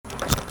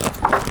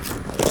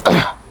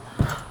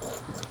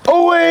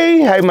Oh,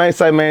 hey, man,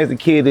 say, man, it's the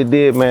kid that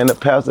did, man, the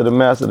pastor, the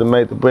master, that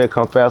made the bread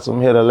come faster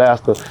from here to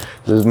Alaska,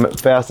 just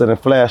faster than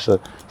Flasher.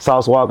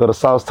 Sauce Walker, the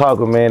sauce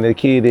talker, man, the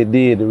kid that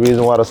did, the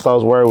reason why the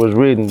sauce word was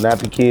written, not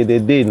the kid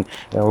that didn't.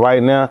 And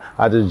right now,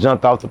 I just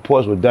jumped off the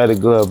porch with Dirty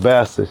Glove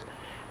Bastards.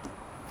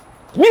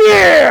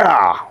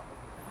 Yeah!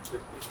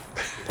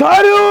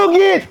 Get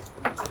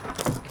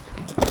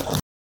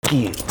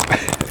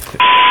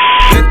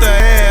the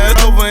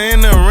ass over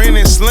in the ring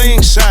and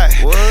slingshot.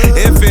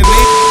 If it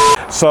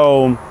need.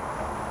 So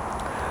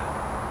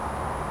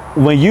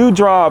when you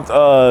dropped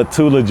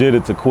Too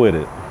Legit to Quit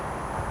It,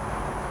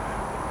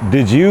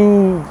 did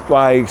you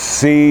like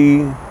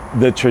see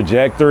the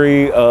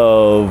trajectory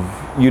of,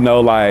 you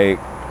know, like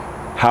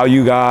how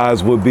you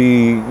guys would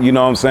be, you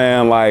know what I'm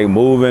saying, like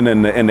moving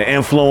and the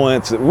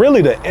influence,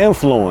 really the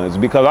influence,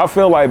 because I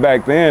feel like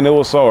back then it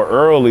was so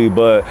early,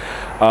 but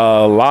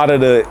a lot of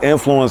the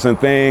influence and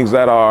things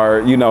that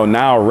are, you know,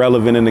 now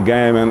relevant in the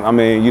game. And I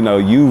mean, you know,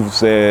 you've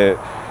said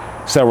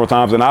several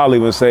times, and I'll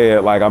even say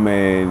it, like, I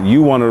mean,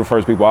 you one of the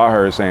first people I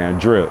heard saying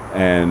drip,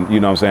 and, you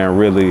know what I'm saying,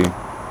 really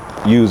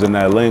using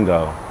that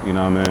lingo, you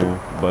know what I mean?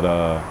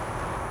 But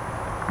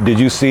did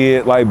you see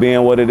it like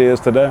being what it is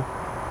today?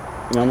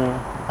 You know what I mean?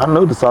 I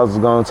knew the sauce was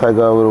gonna take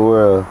over the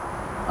world.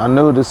 I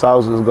knew the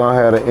sauce was gonna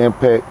have the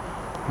impact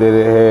that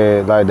it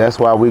had. Like, that's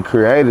why we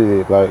created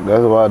it. Like,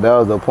 that's why, that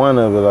was the point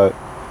of it. Like,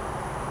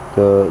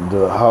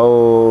 the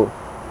whole,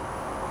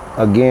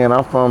 again,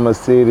 I'm from a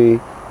city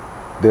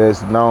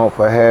that's known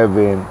for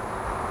having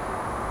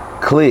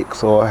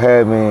cliques or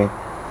having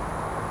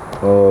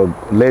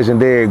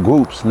legendary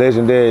groups,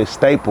 legendary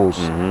staples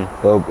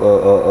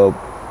of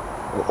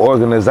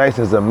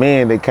organizations of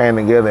men that came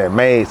together and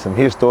made some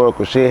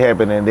historical shit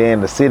happen, and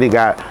then the city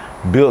got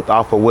built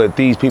off of what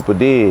these people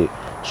did.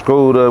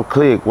 Screwed Up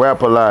Clique,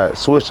 Rap A Lot,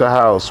 Swisher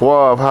House,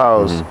 Suave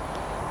House,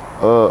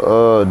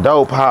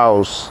 Dope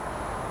House,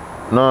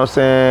 you know what I'm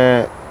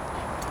saying?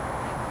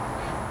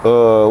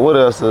 What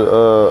else?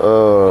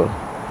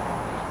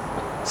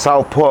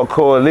 South Park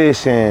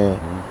Coalition,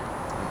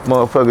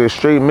 motherfucking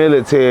Street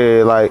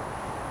Military, like,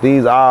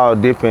 these all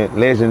different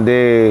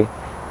legendary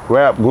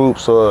rap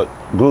groups or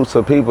groups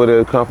of people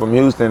that come from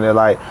Houston that,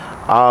 like,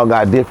 all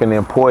got different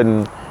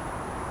important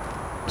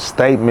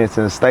statements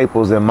and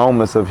staples and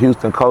moments of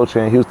Houston culture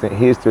and Houston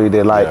history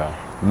that, like,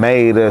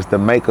 made us the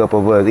makeup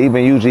of us.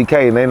 Even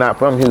UGK, they not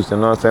from Houston,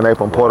 you know what I'm saying? They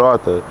from Port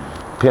Arthur.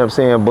 Pimp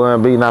C and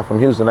Bun B not from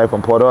Houston, they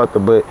from Port Arthur,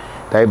 but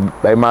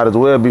they might as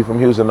well be from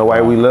Houston the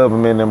way we love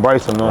them and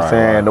embrace them, you know what I'm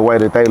saying? The way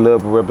that they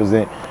love and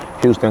represent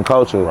Houston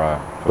culture.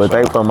 But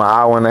they from an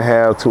hour and a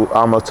half to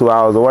almost 2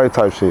 hours away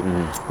type shit, you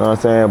know what I'm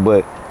saying?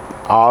 But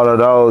all of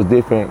those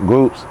different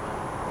groups,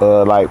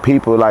 like,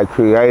 people, like,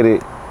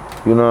 created,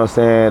 you know what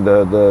I'm saying,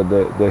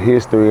 the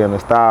history and the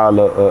style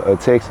of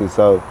Texas.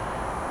 So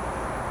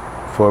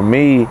for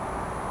me,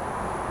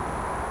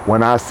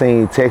 when I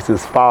seen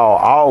Texas fall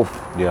off,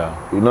 you know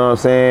what I'm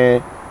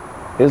saying,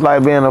 it's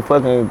like being a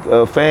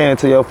fucking fan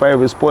to your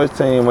favorite sports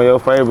team or your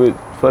favorite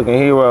fucking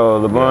hero,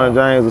 LeBron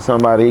James or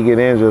somebody, he get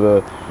injured,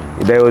 or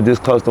they were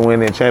just close to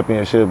winning a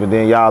championship, and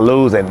then y'all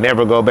lose and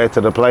never go back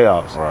to the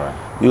playoffs.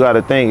 You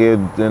gotta think,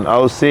 in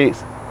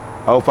 06,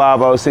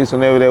 05, 06,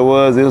 whenever that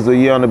was, it was a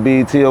year on the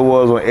BET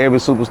Awards when every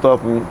superstar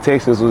from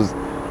Texas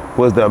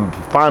was the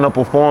final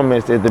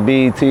performance at the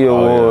BET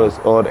Awards,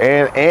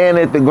 and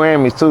at the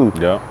Grammys too.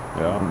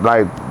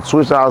 Like,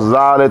 Switch House was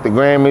all at the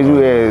Grammys. You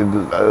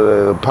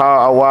had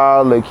Paul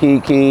Wilder,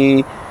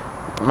 Kiki,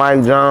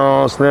 Mike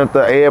Jones, Slim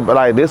Thug, everybody.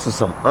 Like, this is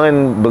some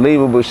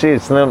unbelievable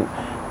shit. Slim,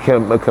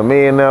 a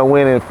comedian now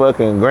winning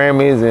fucking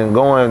Grammys and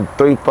going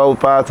 3, 4,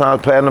 5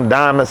 times platinum,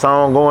 diamond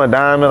song going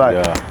diamond.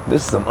 Like,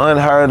 this is some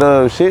unheard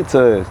of shit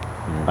to us.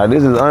 Like,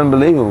 this is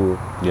unbelievable.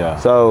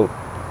 So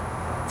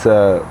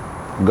to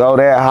go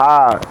that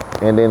high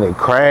and then it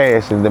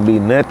crash and to be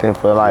nothing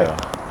for like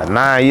a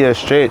 9-year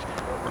stretch,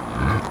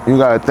 you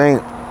gotta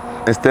think,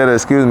 instead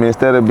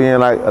of being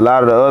like a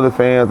lot of the other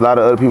fans, a lot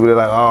of other people that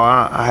like, oh,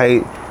 I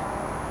hate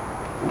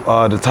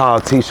the tall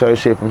t-shirt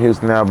shit from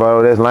Houston now,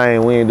 bro. That's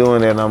lame. We ain't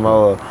doing that no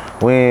more.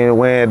 We ain't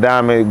wearing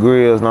diamond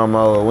grills no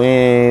more. We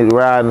ain't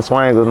riding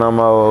swangles no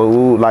more.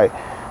 Ooh, like,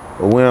 I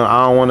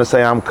don't want to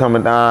say I'm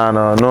coming down,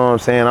 or know what I'm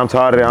saying? I'm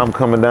tired of that. I'm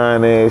coming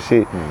down there and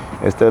shit.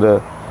 Instead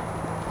of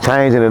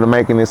changing it and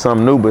making it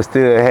something new, but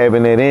still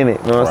having it in it.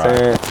 You know what I'm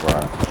saying?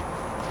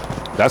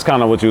 That's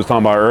kind of what you was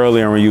talking about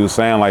earlier when you was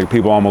saying, like,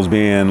 people almost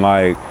being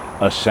like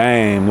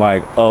ashamed,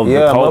 like, of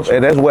the culture.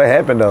 And that's what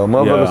happened though.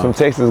 Motherfuckers from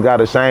Texas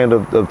got ashamed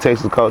of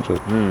Texas culture.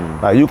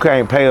 Like, you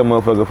can't pay a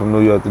motherfucker from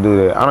New York to do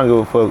that. I don't give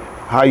a fuck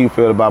how you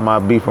feel about my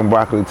beef from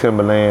Broccoli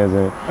Timberlands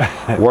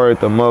and Word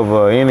the Mother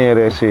or any of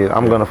that shit.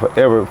 I'm gonna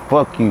forever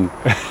fuck you. You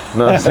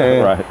know what I'm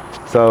saying?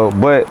 So,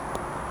 but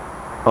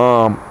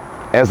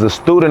as a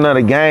student of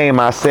the game,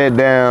 I sat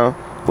down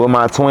with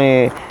my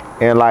twin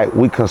and, like,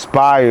 we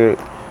conspired.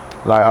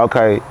 Like,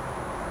 okay,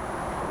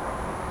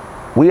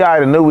 we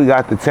already knew we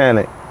got the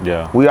talent.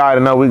 We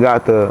already know we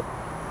got the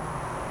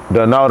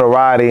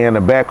notoriety and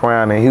the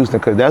background in Houston,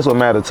 because that's what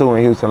mattered too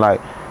in Houston. Like,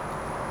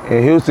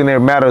 in Houston, it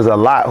matters a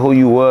lot who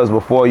you was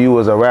before you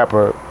was a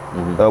rapper,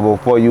 or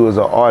before you was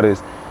an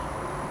artist.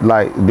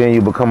 Like, then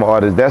you become an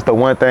artist. That's the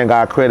one thing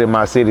I credit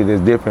my city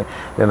that's different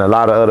than a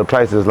lot of other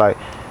places. Like,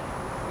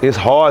 it's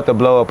hard to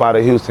blow up out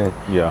of Houston.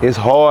 Yeah. It's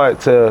hard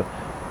to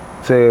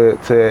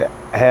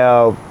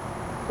have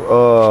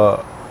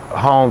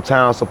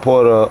hometown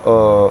support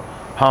or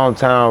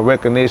hometown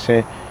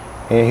recognition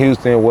in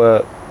Houston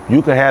where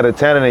you can have the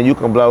talent and you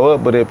can blow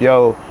up, but if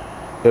your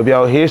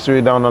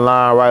history don't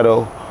align right,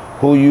 or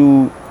who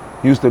you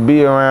used to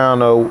be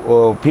around,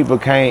 or people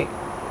can't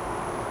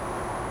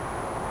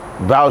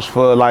vouch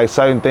for like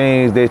certain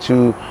things that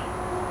you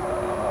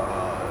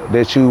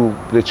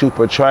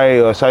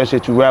portray, or certain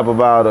shit you rap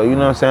about, or you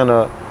know what I'm saying,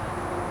 or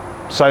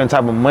certain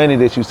type of money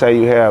that you say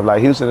you have.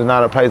 Like, Houston is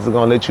not a place that's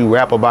gonna let you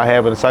rap about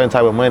having a certain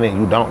type of money and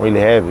you don't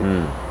really have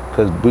it.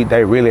 Cause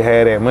they really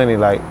have that money.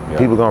 Like,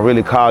 people gonna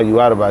really call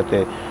you out about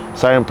that.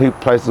 Certain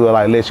places will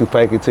like let you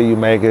fake it till you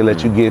make it,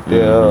 let you get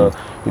there.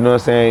 You know what I'm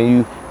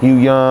saying? You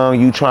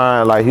young, you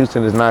trying. Like,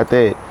 Houston is not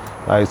that.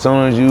 Like, as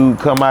soon as you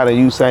come out and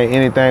you say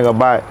anything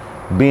about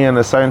being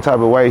a certain type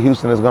of way,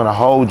 Houston is gonna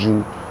hold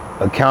you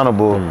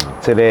accountable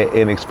to that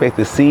and expect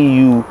to see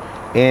you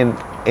in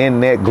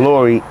that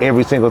glory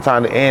every single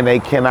time, and they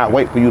cannot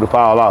wait for you to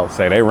fall off.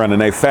 Say they running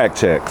their fact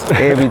checks.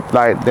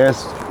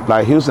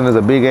 Like Houston is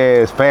a big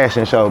ass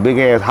fashion show, big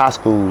ass high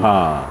school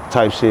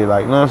type shit.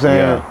 Like, you know what I'm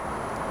saying?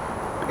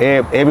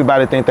 Yeah.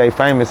 Everybody think they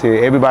famous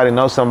here. Everybody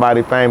knows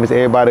somebody famous.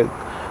 Everybody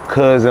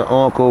cousin,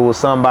 uncle was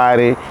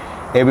somebody.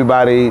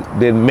 Everybody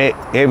that met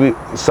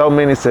so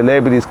many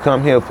celebrities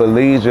come here for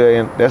leisure,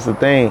 and that's the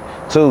thing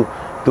too.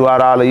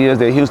 Throughout all the years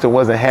that Houston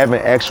wasn't having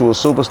actual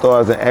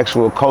superstars and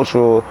actual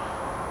cultural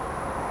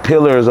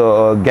pillars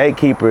or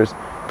gatekeepers,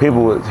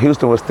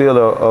 Houston was still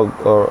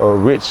a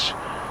rich.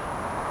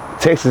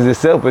 Texas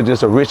itself is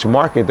just a rich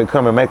market to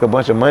come and make a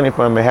bunch of money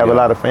from and have a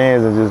lot of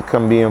fans and just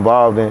come be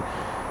involved in, you know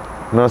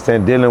what I'm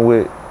saying, dealing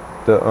with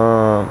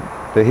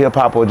the hip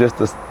hop or just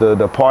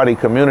the party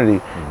community.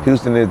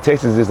 Houston and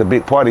Texas is a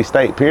big party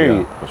state,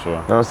 period. Yeah, for sure. You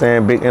know what I'm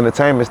saying? Big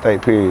entertainment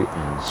state, period.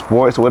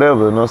 Sports,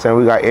 whatever, you know what I'm saying?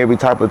 We got every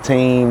type of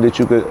team that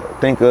you could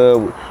think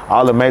of.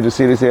 All the major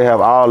cities here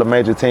have all the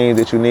major teams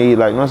that you need,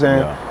 like, you know what I'm saying?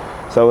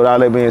 Yeah. So with all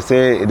that being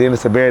said, then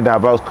it's a very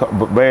diverse,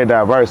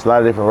 a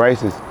lot of different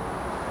races.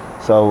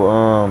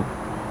 So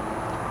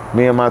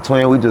me and my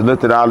twin, we just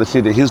looked at all the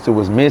shit that Houston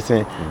was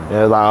missing. And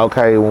it was like,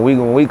 okay,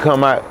 when we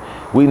come out,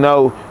 we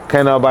know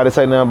can't nobody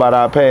say nothing about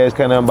our past,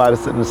 can't nobody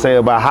say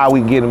about how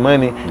we getting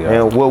money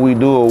and what we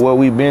do or what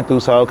we've been through.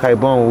 So okay,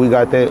 boom, we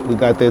got that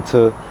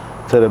to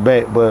the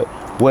back. But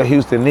what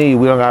Houston need,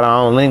 we don't got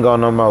our own lingo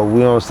no more. We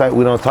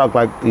don't talk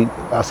like,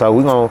 so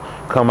we gonna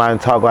come out and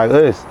talk like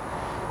us.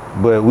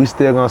 But we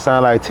still gonna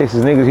sound like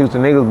Texas niggas,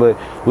 Houston niggas, but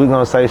we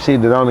gonna say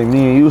shit that only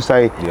me and you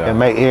say and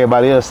make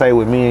everybody else say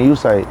what me and you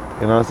say. You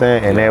know what I'm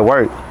saying? And that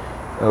worked.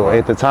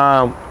 At the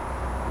time,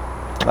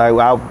 like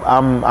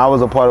I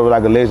was a part of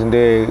like a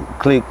legendary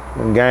clique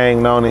and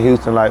gang known in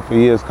Houston like for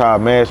years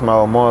called Mash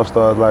Mode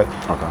Monsters. Like,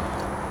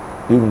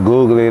 you can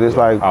Google it. It's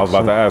like I was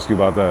about to ask you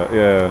about that.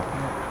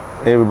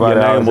 Yeah. Everybody.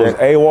 Your name was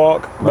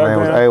AWalk. My name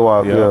was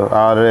AWalk. Yeah,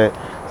 all of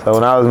that. So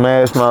when I was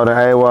Mash Mode and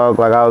AWalk,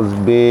 like I was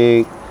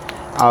big.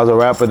 I was a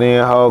rapper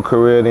then, whole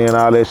career then,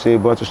 all that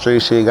shit, bunch of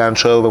street shit, got in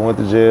trouble, went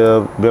to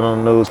jail, been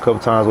on the news a couple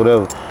times,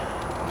 whatever.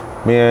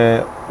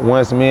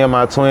 Once me and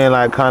my twin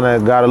like kind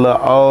of got a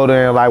little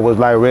older and like was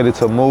like ready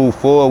to move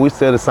forward, we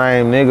still the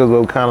same niggas,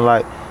 but kind of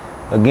like,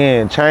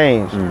 again,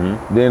 changed.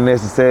 Didn't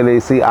necessarily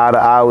see eye to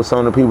eye with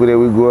some of the people that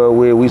we grew up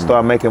with. We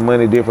started making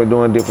money different,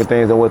 doing different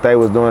things than what they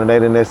was doing, and they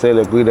didn't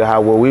necessarily agree to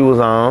what we was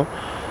on.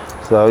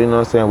 So, you know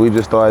what I'm saying, we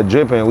just started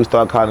dripping. We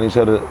started calling each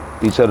other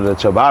the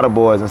Ciabatta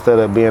boys instead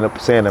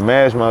of saying the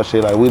Mash Mouth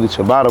shit. Like, we the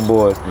Ciabatta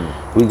boys.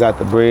 We got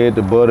the bread,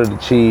 the butter, the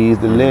cheese,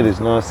 the lettuce,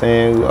 you know what I'm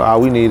saying? All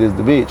we need is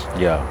the bitch.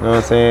 Yeah. You know what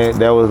I'm saying?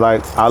 That was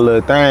like our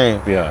little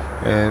thing. Yeah.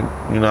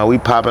 And, you know, we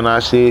popping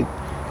our shit,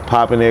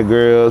 popping at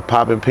girls,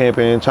 popping,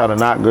 pimping, trying to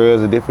knock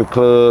girls at different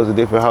clubs, at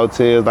different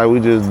hotels. Like,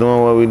 we just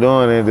doing what we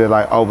doing. And then,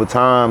 like, over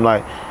time,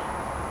 like,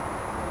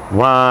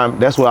 rhyme,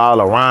 that's where all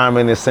the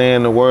rhyming and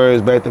saying the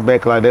words back to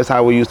back, like that's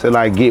how we used to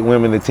like get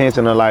women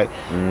attention or like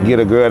get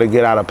a girl to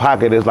get out of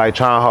pocket. It's like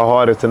trying her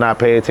hardest to not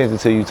pay attention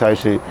to you type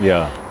shit.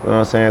 Yeah. You know what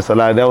I'm saying? So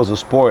like that was a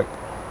sport.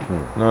 You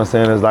know what I'm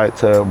saying? It's like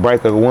to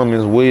break a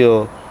woman's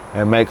will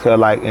and make her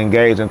like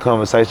engage in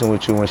conversation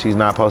with you when she's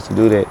not supposed to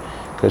do that.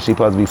 Cause she's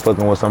supposed to be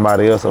fucking with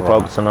somebody else or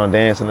focusing on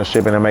dancing or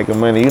stripping and making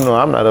money. You know,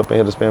 I'm not up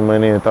here to spend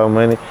money and throw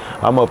money.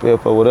 I'm up here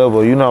for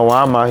whatever. You know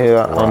why I'm out here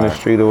on the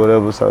street or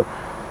whatever. So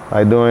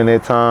like during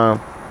that time,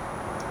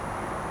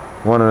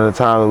 one of the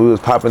times we was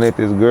popping at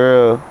this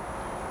girl,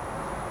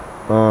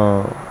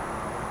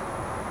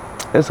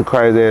 it's a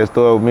crazy ass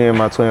story. Me and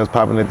my twin was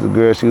popping at this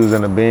girl. She was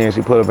in a Benz.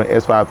 She put up an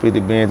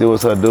S550 Benz. It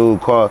was her dude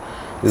car.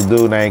 This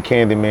dude named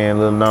Candyman,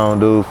 little known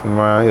dude from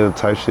around here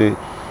type shit.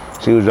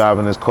 She was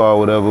driving this car,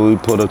 whatever. We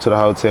pulled up to the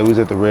hotel. We was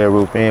at the Red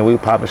Roof Inn. We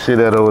popping shit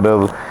at her,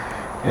 whatever.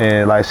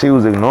 And like she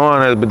was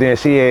ignoring us, but then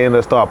she ended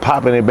up start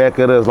popping it back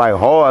at us like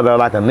hard,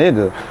 like a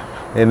nigga.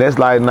 And that's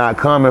like not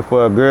common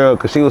for a girl,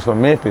 cause she was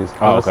from Memphis. You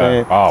know what I'm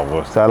saying? Oh,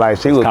 well. So like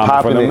she was Common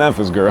popping for the it.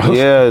 Memphis girls.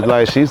 Yeah,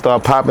 like she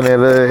started popping at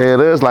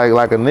us like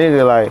a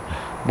nigga, like,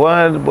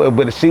 boy,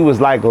 but she was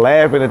like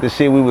laughing at the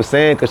shit we was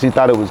saying, cause she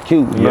thought it was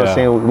cute. You know what I'm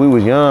saying? We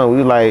was young. We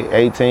was like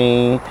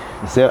 18,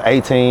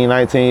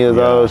 19 years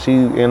old. She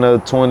in her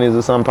 20s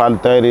or something, probably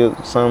 30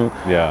 or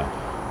something. Yeah.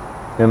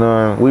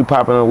 And we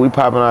popping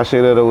our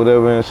shit at her or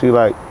whatever, and she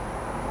like,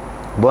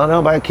 boy,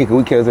 nobody kick it.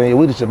 We kept saying,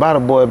 we the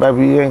Ciabatta boy,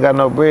 baby. You ain't got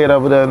no bread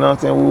over there. You know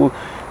what I'm saying?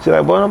 She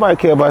like, boy, nobody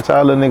care about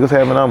y'all little niggas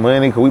having no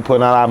money, cause we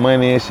putting out our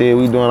money and shit.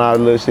 We doing all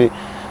the little shit.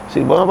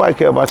 She, boy, nobody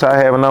care about y'all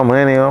having no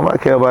money. Nobody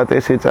care about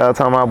that shit y'all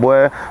talking about,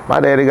 boy.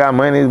 My daddy got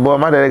money, boy.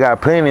 My daddy got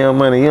plenty of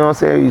money. You know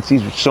what I'm saying?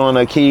 She's showing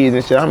her kids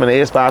and shit. I'm in the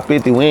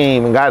S550. We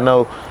ain't even got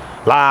no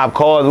live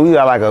cars. We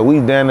got like we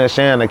down there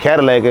sharing a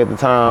Cadillac at the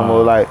time,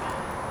 or like,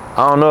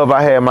 I don't know if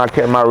I had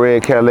my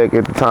red Cadillac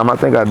at the time. I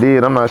think I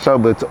did. I'm not sure,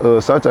 but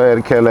Sancho had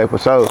a Cadillac for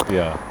sure.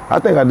 Yeah. I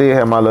think I did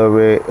have my little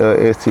red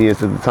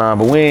STS at the time,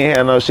 but we ain't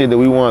had no shit that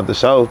we wanted to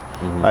show,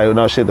 like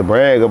no shit to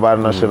brag about,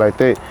 no shit like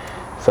that.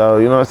 So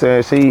you know what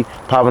I'm saying? She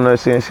popping her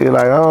shit and she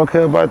like, I don't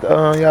care about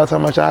y'all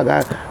talking about y'all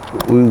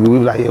got. We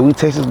like, yeah, we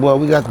Texas boy,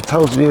 we got the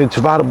toast, yeah,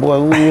 Ciabatta boy,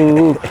 ooh,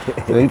 ooh, ooh.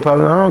 And he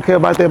probably, I don't care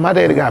about that. My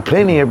daddy got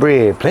plenty of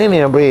bread. You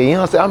know what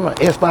I'm saying? I'm an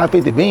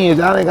S550 beans,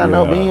 y'all ain't got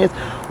no beans.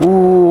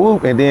 Ooh, ooh.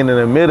 And then in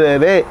the middle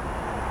of that,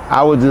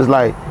 I was just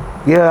like,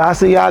 yeah, I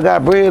see y'all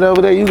got bread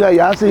over there.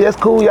 Y'all see, that's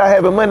cool, y'all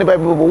having money,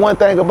 baby. But one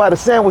thing about a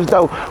sandwich,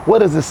 though,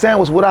 what is the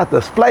sandwich without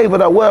the flavor,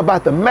 though? What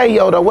about the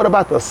mayo, though? What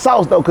about the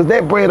sauce, though? Because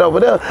that bread over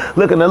there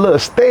looking a little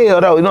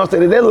stale, though. You know what I'm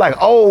saying? They're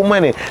like old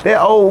money.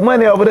 That old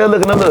money over there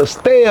looking a little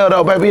stale,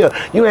 though, baby.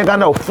 You ain't got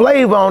no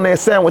flavor on that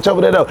sandwich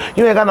over there, though.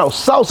 You ain't got no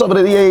sauce over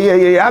there.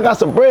 Yeah. I got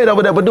some bread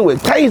over there, but do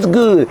it taste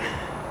good?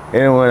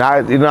 And when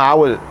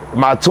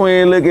my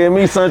twin look at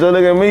me, Sancho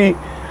look at me,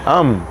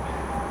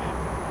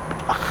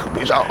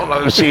 bitch, I don't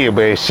know shit,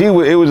 but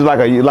it was like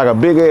a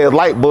big ass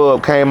light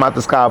bulb came out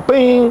the sky,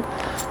 bing,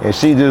 and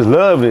she just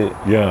loved it.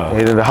 Yeah.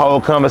 And then the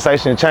whole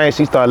conversation changed.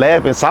 She started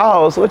laughing.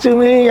 Sauce? What you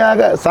mean? Y'all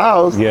got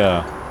sauce?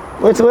 Yeah.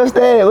 What's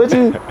that? What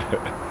you? You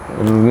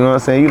know what I'm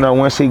saying? You know,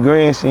 when she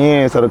grinned, she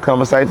in. So the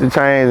conversation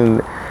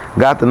changed and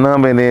got the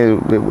number, and then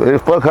it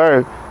fuck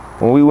her.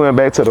 When we went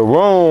back to the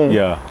room,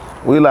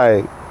 we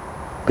like,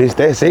 bitch,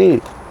 that's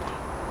it.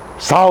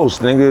 Sauce,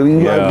 nigga.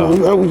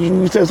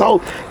 You said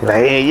sauce. He's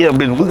like, yeah,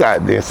 bitch, we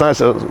got this.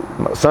 Sancho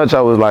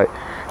was like,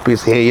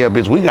 bitch, yeah,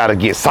 bitch, we gotta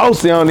get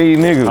saucy on these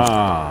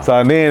niggas.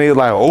 So then he was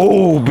like,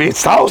 oh, bitch,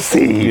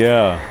 saucy.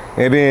 Yeah.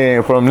 And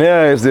then from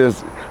there, it's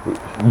just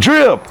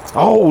drip.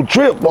 Oh,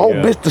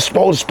 bitch, the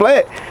supposed to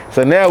splat.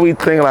 So now we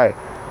think like,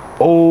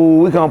 oh,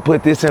 we gonna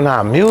put this in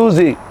our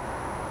music.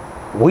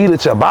 We the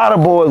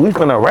Ciabatta boys, we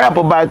finna rap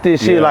about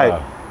this shit.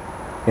 Like,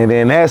 and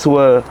then that's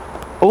where,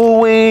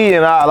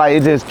 and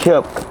it just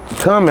kept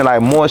coming,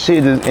 like more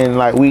shit just, and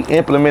like we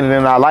implemented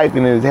in our life,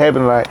 and it's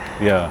happening like,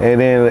 and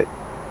then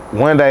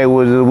one day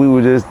we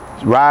were just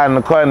riding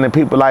the car, and the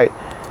people like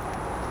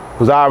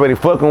was already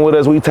fucking with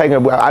us.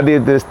 I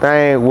did this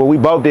thing, well, we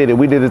both did it.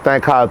 We did this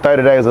thing called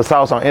 30 Days of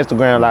Sauce on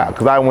Instagram, like,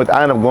 cause I ended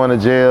up going to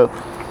jail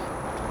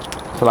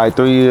for like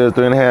 3 years,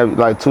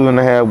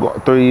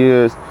 2.5, 3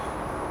 years,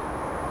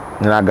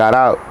 and I got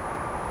out.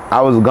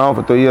 I was gone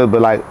for 3 years, but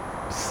like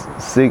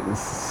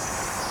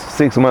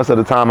 6 months of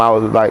the time I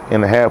was like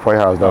in the halfway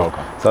house though.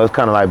 Okay. So it's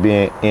kind of like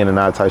being in and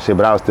out type shit,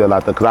 but I was still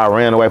out there because I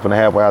ran away from the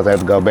halfway house. I had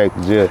to go back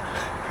to jail.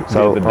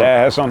 So the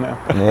dad has on there?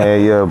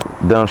 Yeah,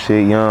 dumb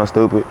shit, young,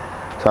 stupid.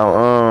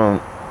 So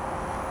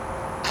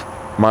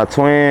my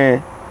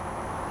twin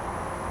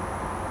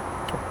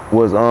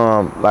was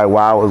like while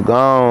I was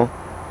gone,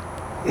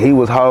 he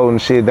was holding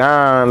shit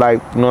down,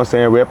 like, you know what I'm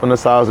saying, repping the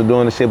sauce and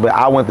doing the shit, but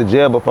I went to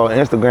jail before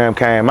Instagram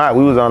came out.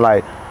 We was on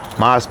like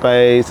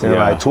MySpace and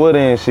like Twitter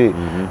and shit.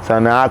 So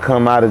now I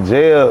come out of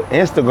jail,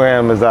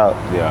 Instagram is out.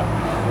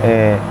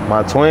 And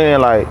my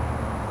twin like,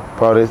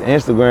 bro, this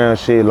Instagram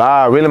shit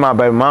live. Really my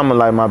baby mama,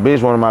 like my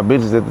bitch, one of my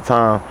bitches at the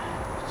time,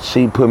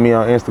 she put me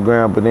on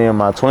Instagram, but then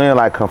my twin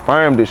like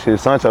confirmed this shit.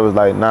 Sancho was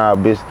like, nah,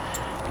 bitch,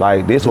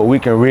 like this what we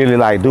can really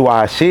like do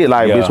our shit.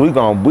 Like, bitch, we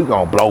gonna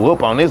blow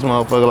up on this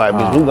motherfucker. Like,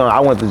 bitch, I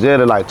went to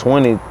jail at like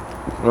 20, you know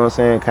what I'm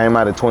saying? Came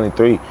out at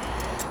 23.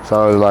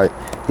 So it was like,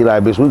 he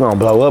like, bitch, we gonna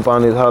blow up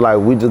on this hoe. Like,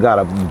 we just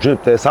gotta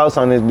drip that sauce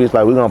on this bitch.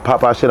 Like, we gonna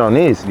pop our shit on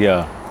this.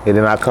 And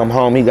then I come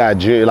home, he got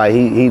jewelry. Like,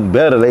 he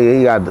better. Like,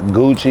 he got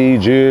Gucci,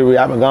 jewelry.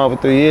 I've been gone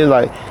for 3 years.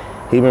 Like,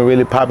 he been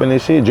really popping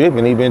this shit,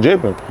 dripping. He been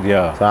dripping.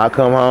 So I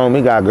come home,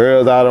 he got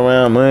girls all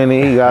around,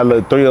 money. He got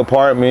like 3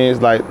 apartments.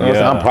 Like, you know what I'm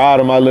saying? I'm proud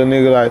of my little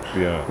nigga.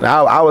 Like,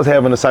 I was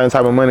having a certain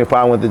type of money before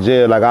I went to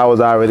jail. Like, I was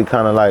already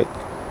kind of like,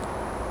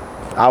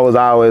 I was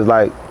always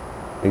like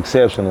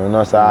exceptional. You know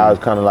what I'm saying? I was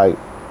kind of like,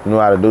 knew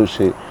how to do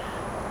shit.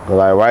 But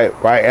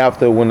like right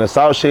after when the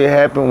South shit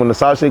happened, when the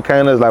South shit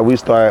came to us, like we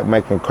started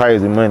making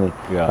crazy money.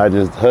 Like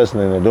just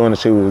hustling and doing the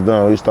shit we was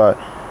doing.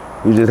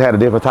 We just had a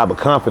different type of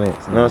confidence.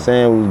 You know what I'm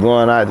saying? We was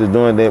going out just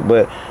doing that,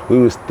 but we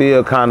was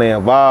still kind of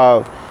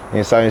involved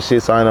and certain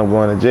shit, so I end up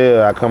going to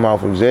jail. I come out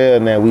from jail,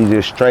 now we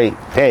just straight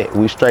fat.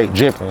 We straight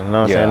dripping, you know what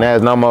I'm saying?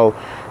 There's no more,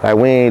 like,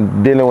 we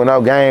ain't dealing with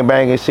no gang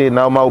banging shit,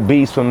 no more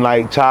beats from,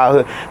 like,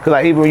 childhood. Cause,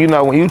 like, even, you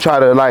know, when you try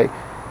to, like,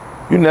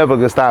 you never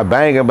could stop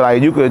banging, but,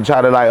 like, you could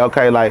try to, like,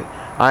 okay, like,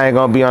 I ain't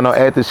gonna be on no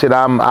active shit.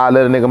 I'll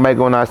let a nigga make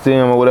it when I see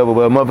him or whatever,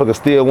 but a motherfucker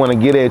still wanna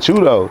get at you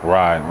though.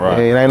 Right. And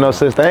it ain't no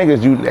such thing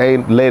as you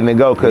ain't letting it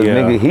go, cause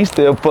nigga, he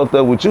still fucked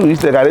up with you. He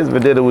still got his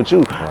vendetta with you.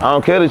 Right. I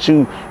don't care that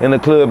you in the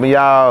club and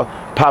y'all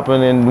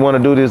popping and wanna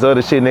do this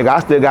other shit, nigga. I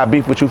still got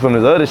beef with you from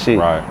this other shit.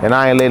 Right. And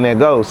I ain't letting that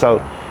go.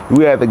 So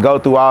we had to go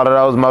through all of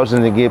those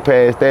motions and get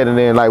past that, and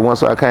then like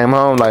once I came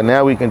home, like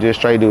now we can just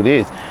straight do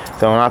this.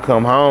 So when I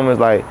come home, it's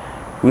like,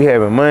 we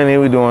having money,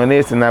 we doing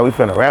this, and now we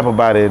finna rap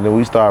about it. And then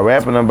we start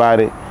rapping about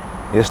it.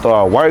 It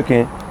started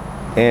working,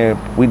 and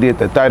we did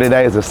the 30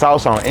 days of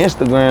sauce on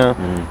Instagram,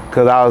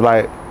 cause I was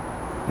like,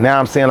 now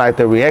I'm seeing like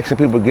the reaction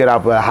people get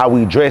off of how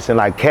we dress and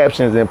like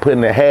captions and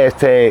putting the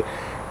hashtag,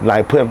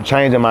 like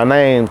changing my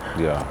name.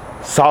 Yeah.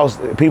 Sauce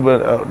people.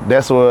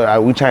 That's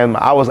what we changed.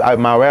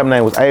 My rap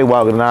name was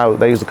A-Walker, and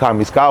they used to call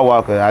me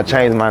Skywalker. I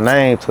changed my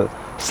name to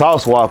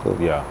Sauce Walker.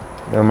 Yeah.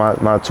 And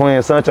my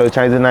twin Sancho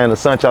changed his name to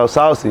Sancho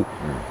Saucy.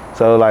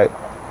 So like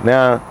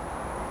now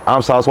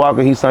I'm Sauce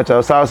Walker, he's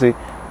Sancho Saucy.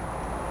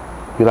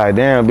 Be like,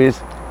 damn,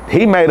 bitch.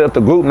 He made up the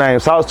group name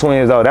Sauce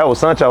Twins though. That was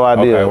Sancho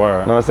idea. Okay,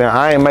 word. You know what I'm saying?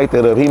 I ain't make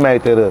that up. He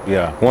made that up.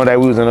 Yeah. One day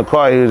we was in the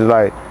car. He was just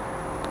like,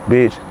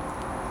 bitch,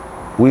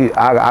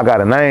 I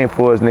got a name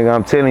for us, nigga.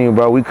 I'm telling you,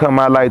 bro. We come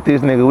out like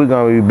this, nigga. We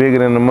gonna be bigger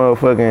than the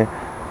motherfucking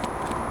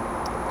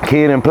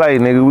Kid and Play,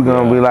 nigga. We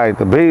gonna be like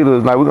the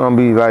Beatles. Like we gonna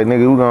be like,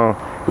 nigga.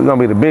 We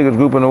gonna be the biggest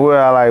group in the world.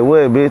 I like,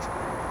 what, bitch?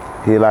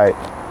 He like,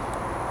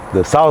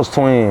 the Sauce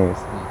Twins.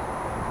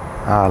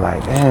 I was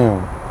like,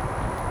 damn.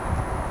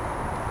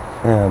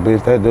 Yeah,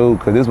 bitch, that dude,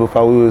 cause this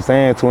before we was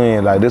saying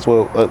twin, like this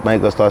what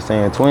make us start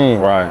saying twin.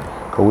 Right.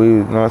 Cause we,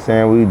 you know what I'm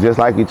saying, we just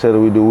like each other,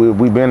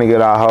 we been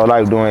together our whole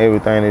life doing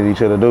everything that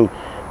each other do.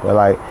 But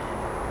like,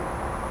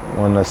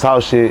 when the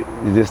South shit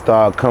just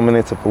started coming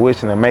into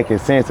fruition and making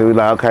sense, and we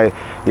like, okay,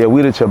 yeah,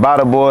 we the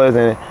Ciabatta boys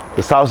and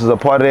the Sauce is a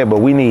part of that,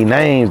 but we need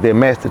names that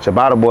match the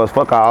Ciabatta boys.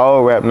 Fuck our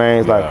old rap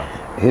names, like,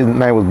 his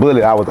name was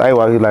Bullet, I was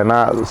AWOL, he like,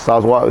 nah,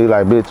 Sauce Walk, he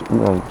like, bitch,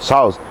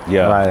 Sauce.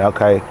 Yeah. Like,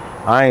 okay.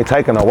 I ain't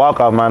taking a walk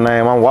off my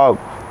name. I'm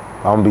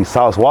gonna be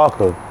Sauce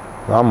Walker.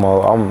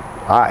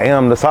 I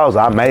am the Sauce.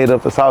 I made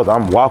up the Sauce.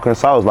 I'm walking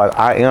Sauce. Like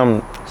I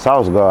am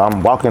Sauce girl.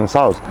 I'm walking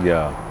Sauce. Yeah. You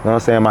know what I'm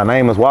saying? My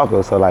name is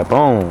Walker. So like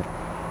boom.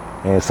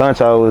 And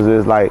Sancho was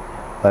just like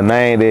a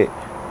name that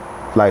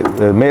like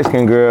the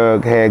Mexican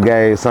girl had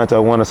gave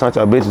Sancho, one of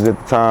Sancho bitches at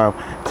the time,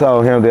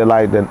 told him that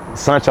like the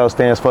Sancho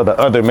stands for the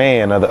other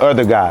man or the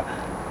other guy.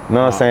 You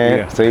know what I'm saying?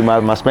 Yeah. See,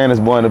 my Spanish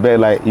boy in the bed,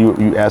 like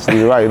you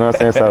absolutely right. You know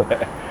what I'm saying?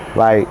 So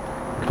like,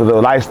 for the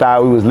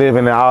lifestyle we was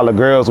living and all the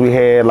girls we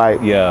had,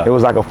 like, it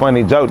was like a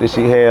funny joke that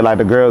she had, like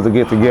the girls would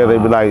get together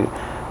and be like,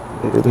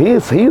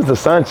 he's the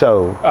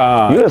Sancho.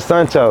 You're a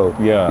Sancho.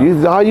 Yeah.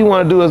 All you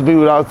want to do is be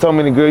with all so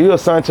many girls. You're a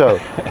Sancho.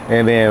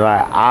 And then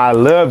like I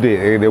loved it.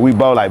 And then we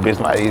both like, bitch,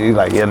 like, he's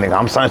like, yeah, nigga,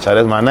 I'm Sancho.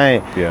 That's my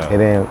name. Yeah.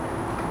 And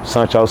then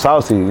Sancho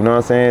Saucy. You know what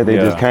I'm saying? They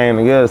just came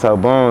together. So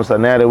boom. So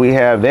now that we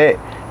have that,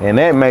 and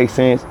that makes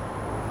sense,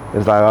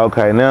 it's like,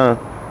 okay, now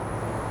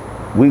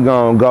we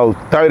gonna go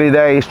 30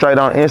 days straight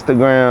on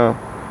Instagram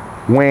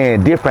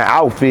wearing different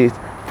outfits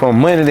from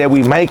money that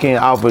we making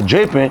off of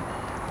dripping,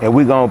 and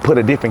we gonna put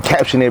a different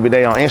caption every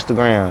day on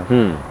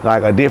Instagram.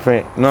 Like a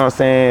different, you know what I'm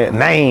saying,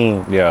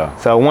 name. Yeah.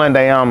 So one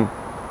day I'm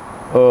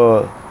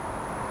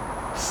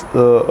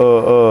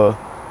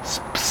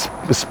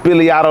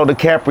Spiliato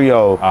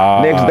DiCaprio.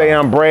 Next day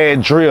I'm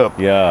Brad Drip.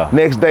 Yeah.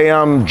 Next day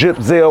I'm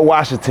Drip Zell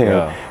Washington.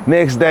 Yeah.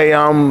 Next day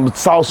I'm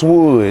Sauce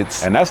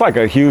Woods. And that's like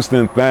a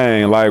Houston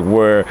thing, like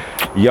where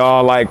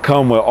y'all like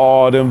come with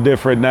all them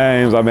different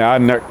names. I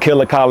mean,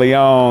 Killer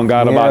Calion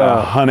got about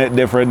 100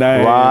 different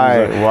names. Right,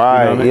 right. You know what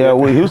I mean? Yeah,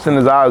 well, Houston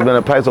has always been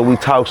a place where we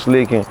talk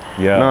slick and,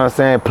 you know what I'm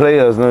saying,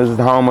 players. You know, this is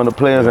the home of the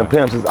players and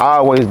pimps. It's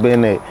always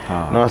been that. You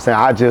know what I'm saying?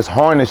 I just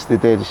harnessed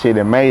it, that shit,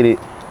 and made it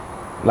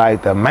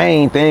like the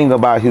main thing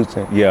about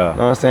Houston. Yeah. You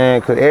know what I'm saying?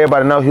 Because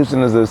everybody know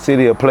Houston is a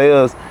city of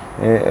players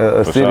and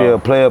a city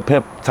of player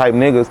pimp type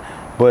niggas.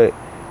 But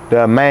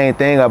the main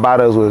thing about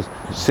us was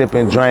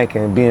sipping drink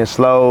and being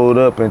slowed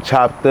up and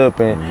chopped up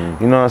and,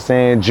 you know what I'm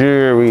saying,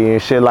 jewelry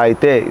and shit like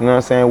that. You know what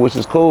I'm saying? Which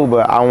is cool,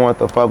 but I want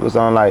to focus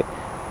on like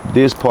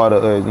this part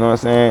of us, you know what I'm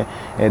saying?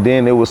 And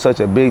then it was such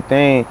a big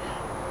thing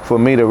for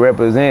me to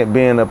represent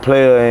being a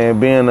player and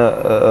being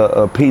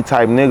a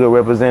P-type nigga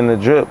representing the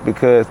drip,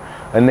 because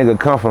a nigga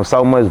come from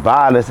so much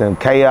violence and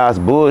chaos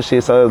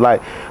bullshit. So it's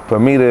like for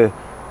me to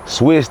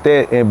switch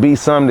that and be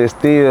something that's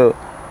still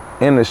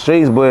in the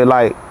streets, but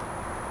like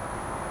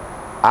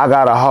I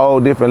got a whole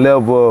different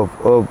level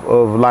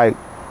of like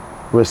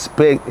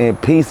respect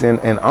and peace and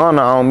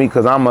honor on me,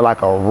 because I'm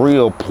like a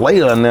real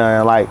player now.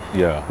 And like,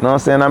 you know what I'm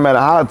saying? No matter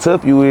how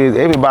tough you is,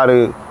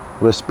 everybody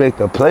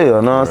respect a player,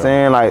 you know what I'm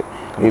saying? Like,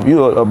 If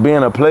you are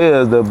being a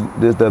player is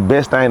the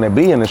best thing to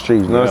be in the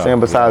streets. You know what I'm saying?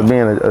 Besides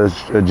being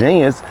a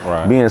genius,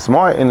 being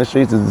smart in the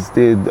streets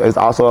is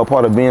also a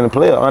part of being a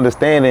player.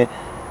 Understanding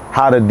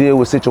how to deal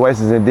with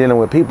situations and dealing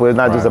with people. It's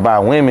not just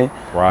about women.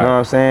 Right. You know what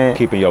I'm saying?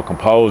 Keeping your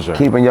composure.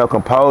 Keeping your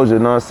composure, you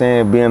know what I'm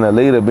saying? Being a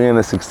leader, being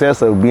a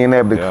successor, being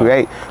able to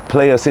create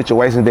player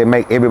situations that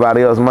make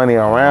everybody else money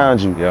around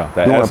you. Yeah.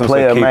 Doing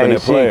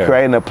player-made shit,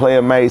 creating a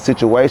player-made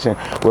situation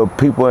where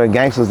people and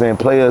gangsters and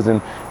players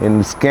and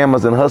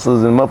scammers and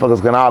hustlers and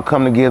motherfuckers can all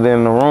come together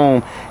in the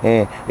room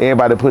and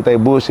everybody put their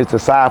bullshit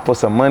aside for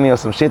some money or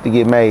some shit to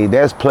get made.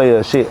 That's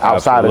player shit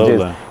outside of just, you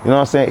know what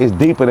I'm saying? It's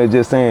deeper than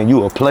just saying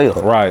you a player.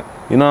 Right.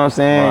 You know what I'm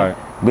saying?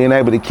 Right. Being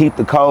able to keep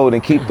the code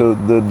and keep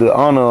the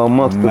honor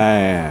amongst the,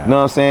 you know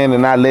what I'm saying?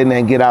 And not letting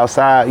that get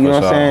outside, you know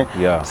what I'm saying?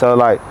 Yeah. So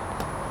like,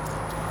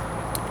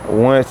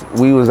 once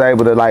we was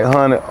able to like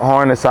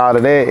harness all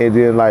of that, and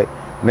then like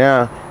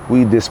now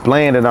we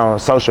displaying it on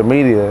social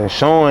media and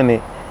showing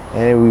it,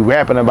 and we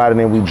rapping about it,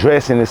 and we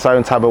dressing a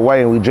certain type of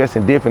way, and we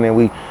dressing different, and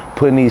we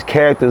putting these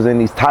characters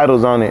and these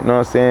titles on it, you know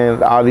what I'm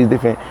saying? All these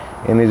different,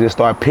 and it just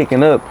start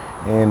picking up,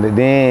 and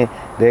then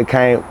they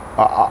came,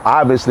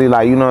 obviously,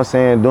 like, you know what I'm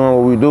saying, doing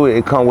what we do,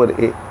 it come with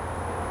it.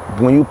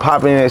 When you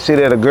popping that shit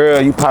at a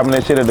girl, you popping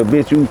that shit at a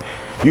bitch,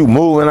 you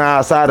moving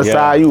outside the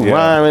side, you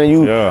rhyming, and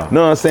you know what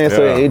I'm saying?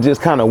 So it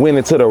just kind of went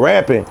into the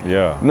rapping.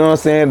 Yeah. You know what I'm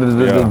saying?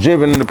 The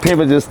dripping and the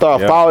pimping just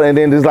start falling, and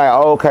then just like,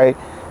 oh, okay,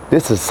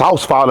 this is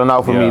sauce falling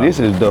off of me. This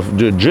is the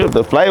drip,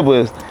 the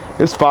flavor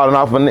is falling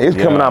off, and it's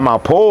coming out my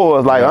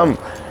pores. Like I'm,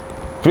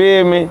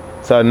 feel me?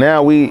 So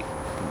now we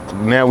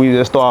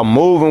just start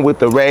moving with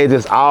the rage.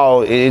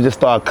 It just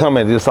start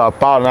coming. It just start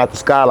falling out the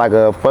sky like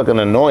a fucking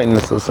anointing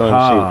or some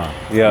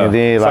shit. Yeah, and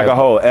then, it's like a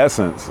whole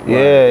essence.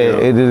 Yeah,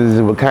 it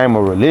just became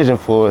a religion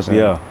for us.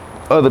 And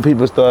other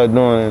people started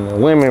doing it.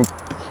 And women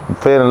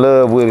fell in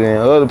love with it, and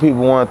other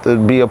people want to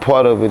be a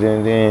part of it.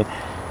 And then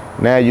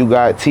now you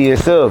got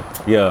TSF.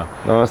 Yeah.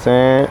 You know what I'm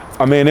saying?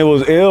 I mean, it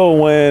was ill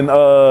when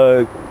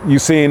you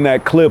seen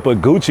that clip of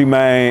Gucci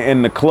Mane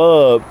in the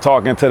club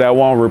talking to that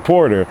one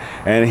reporter,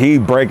 and he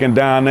breaking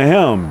down to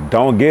him,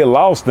 don't get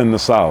lost in the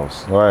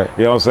sauce. Right.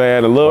 You know what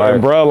I'm saying?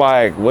 And bro,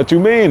 like, what you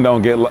mean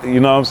don't get, you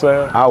know what I'm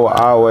saying? I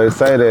always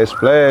say that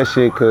splash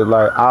shit, cause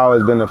like I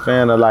always been a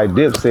fan of like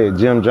Dipset,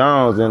 Jim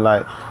Jones, and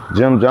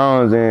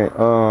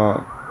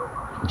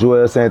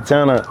Joel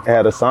Santana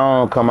had a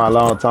song come out a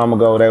long time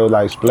ago. They was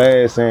like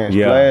splash and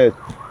splash.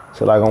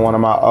 So like on one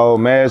of my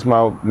old Mash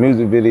Mouth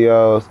music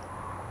videos,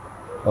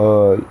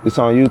 it's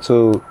on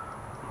YouTube.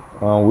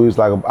 We was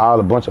like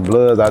a bunch of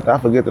bloods. I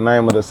forget the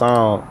name of the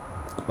song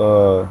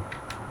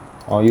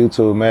on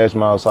YouTube, Mash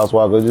Mouth, Sauce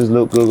Walka. Just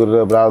Google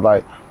it up. But I was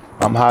like,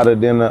 I'm hotter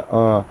than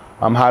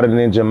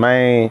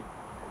Jermaine.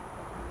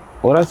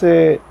 What I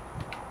said?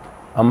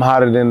 I'm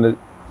hotter than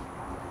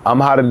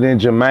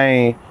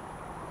Jermaine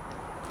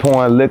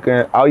pouring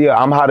liquor. Oh yeah,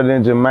 I'm hotter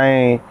than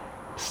Jermaine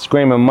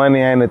screaming money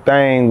ain't a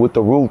thing with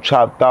the roof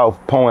chopped off,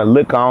 pouring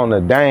liquor on the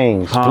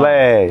dang,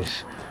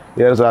 splash.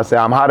 Yeah, that's what I said.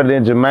 I'm hotter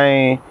than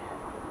Jermaine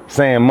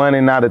saying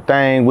money not a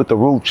thing with the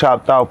roof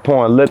chopped off,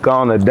 pouring liquor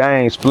on the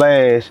dang,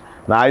 splash.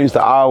 Now I used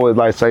to always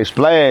like say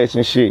splash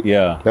and shit.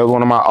 Yeah. That was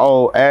one of my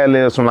old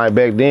ad-libs from like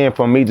back then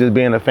from me just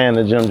being a fan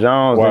of Jim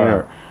Jones.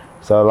 Wow.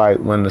 So like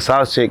when the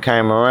South shit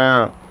came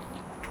around,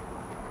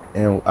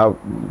 and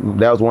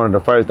that was one of the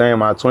first things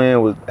my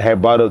twin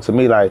had brought up to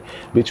me, like,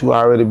 bitch, you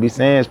already be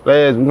saying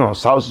splash, we gonna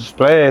sauce and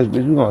splash,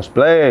 bitch, we gonna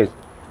splash.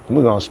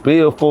 We gonna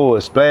spill for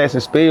it, splash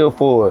and spill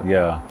for it.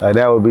 Yeah. Like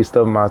that would be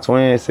stuff my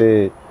twin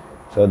said.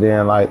 So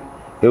then like,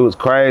 it was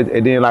crazy.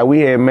 And then like we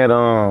had met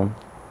OG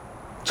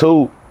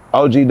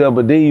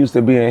Double D used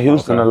to be in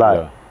Houston a lot.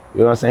 Yeah. You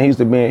know what I'm saying? He used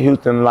to be in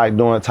Houston like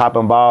doing top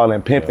and ball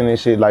and pimping and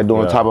shit, like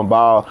doing top and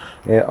ball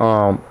and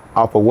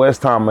off of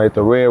West Time at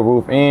the Red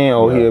Roof Inn,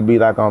 or he'll be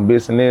like on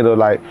Bissonnette or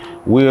like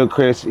Will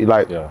Chris,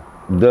 like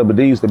Double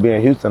D used to be in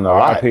Houston a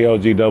lot. R.I.P.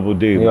 OG Double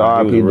D. Yeah,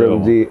 R.I.P.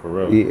 Double D,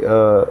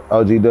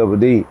 OG Double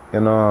D.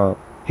 And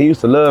he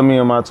used to love me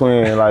and my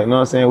twin, like, you know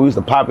what I'm saying? We used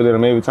to pop it at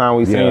him every time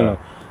we seen him.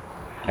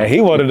 And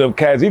he one of them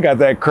cats, he got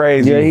that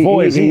crazy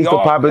voice. He used to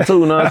pop it too,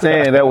 you know what I'm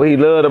saying? That's what he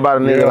loved about a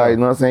nigga, like, you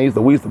know what I'm saying?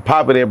 We used to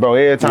pop it there, bro,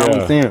 every time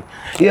we see him.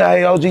 Yeah,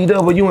 hey, OG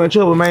Double, you in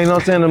trouble, man, you know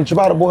what I'm saying? Them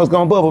Ciabatta boys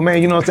gonna bubble,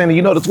 man, you know what I'm saying?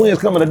 You know the twins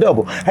coming to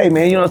double. Hey,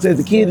 man, you know what I'm saying?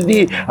 The kid that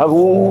did, I go,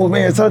 whoa,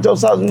 man, touch your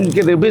sauce, you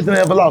get the bitch that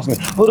never lost me.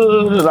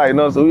 Like, you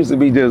know, so we used to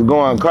be just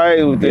going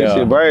crazy with this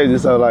shit, crazy.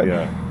 So, like,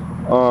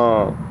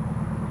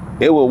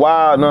 it was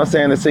wild, you know what I'm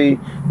saying, to see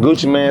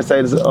Gucci Mane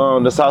say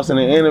the sauce in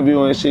the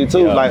interview and shit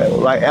too,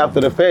 like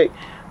after the fact.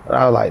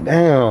 I was like,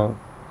 damn,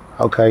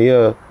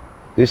 okay,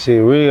 this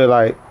shit real,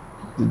 like,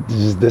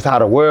 this how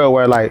the world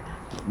where, like,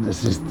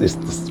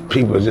 this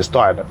people just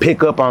started to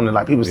pick up on it,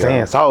 like, people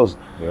saying sauce.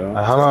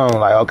 Like, hold on,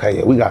 like,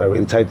 okay, we gotta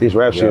really take this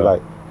rap shit,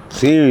 like,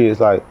 serious,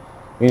 like,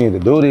 we need to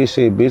do this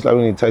shit, bitch, like,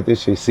 we need to take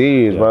this shit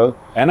serious, bro.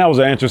 And that was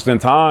an interesting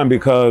time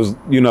because,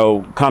 you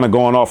know, kind of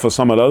going off of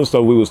some of the other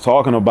stuff we was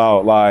talking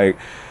about, like,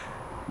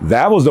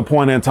 that was the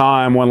point in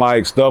time when,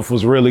 like, stuff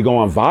was really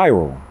going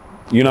viral.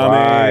 You know what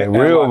I mean?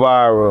 And Real like,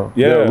 viral.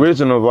 Yeah. The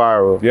original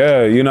viral.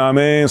 yeah, you know what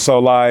I mean? So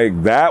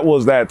like that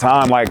was that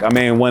time, like, I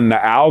mean, when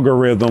the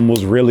algorithm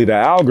was really the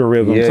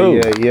algorithm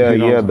too. You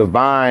know? The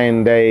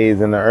Vine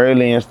days and the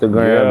early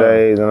Instagram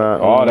days and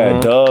all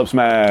that dub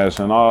smash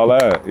and all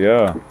that.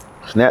 Yeah.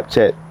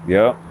 Snapchat.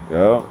 Yep.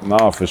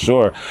 No, for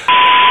sure.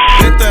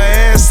 Get the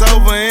ass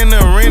over in the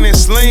rented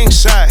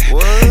slingshot.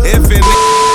 If it